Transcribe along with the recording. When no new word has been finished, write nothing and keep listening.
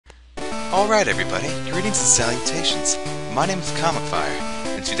Alright everybody, greetings and salutations. My name is Comicfire,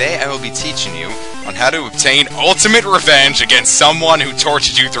 and today I will be teaching you on how to obtain ultimate revenge against someone who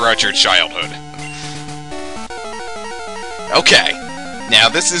tortured you throughout your childhood. Okay, now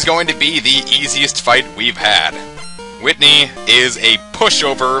this is going to be the easiest fight we've had. Whitney is a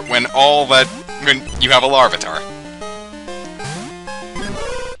pushover when you have a Larvitar.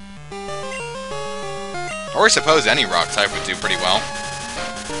 Or I suppose any rock type would do pretty well.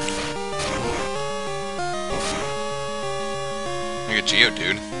 Like a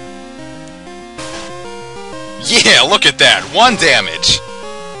Geodude. Yeah, look at that! 1 damage!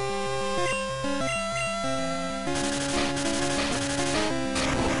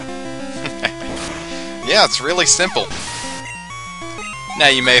 Yeah, it's really simple. Now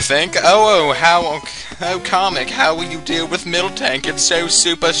you may think, oh, Comic, how will you deal with Miltank? It's so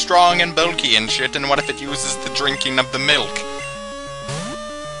super strong and bulky and shit, and what if it uses the drinking of the milk?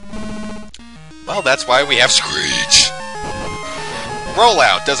 Well, that's why we have Screech.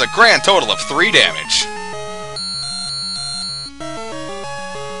 Rollout does a grand total of 3 damage.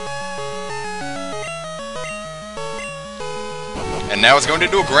 And now it's going to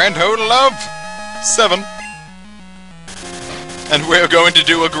do a grand total of 7. And we're going to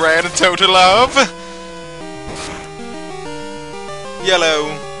do a grand total of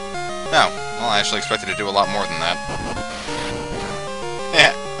yellow. Oh, well, I actually expected to do a lot more than that.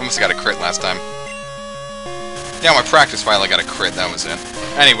 I almost got a crit last time. Yeah, my practice file I got a crit, that was it.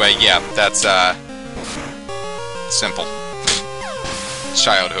 Anyway, yeah, that's, simple.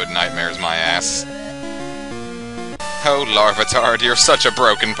 Childhood nightmares, my ass. Oh, Larvitar, you're such a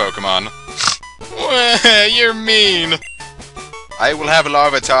broken Pokemon. You're mean. I will have a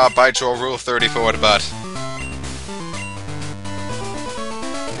Larvitar bite your Rule 34 butt.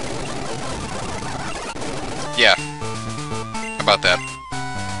 Yeah. How about that?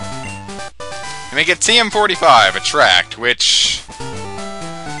 You make it TM45, Attract, which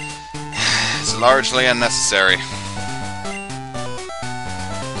is largely unnecessary.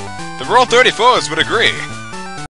 The Rule 34s would agree.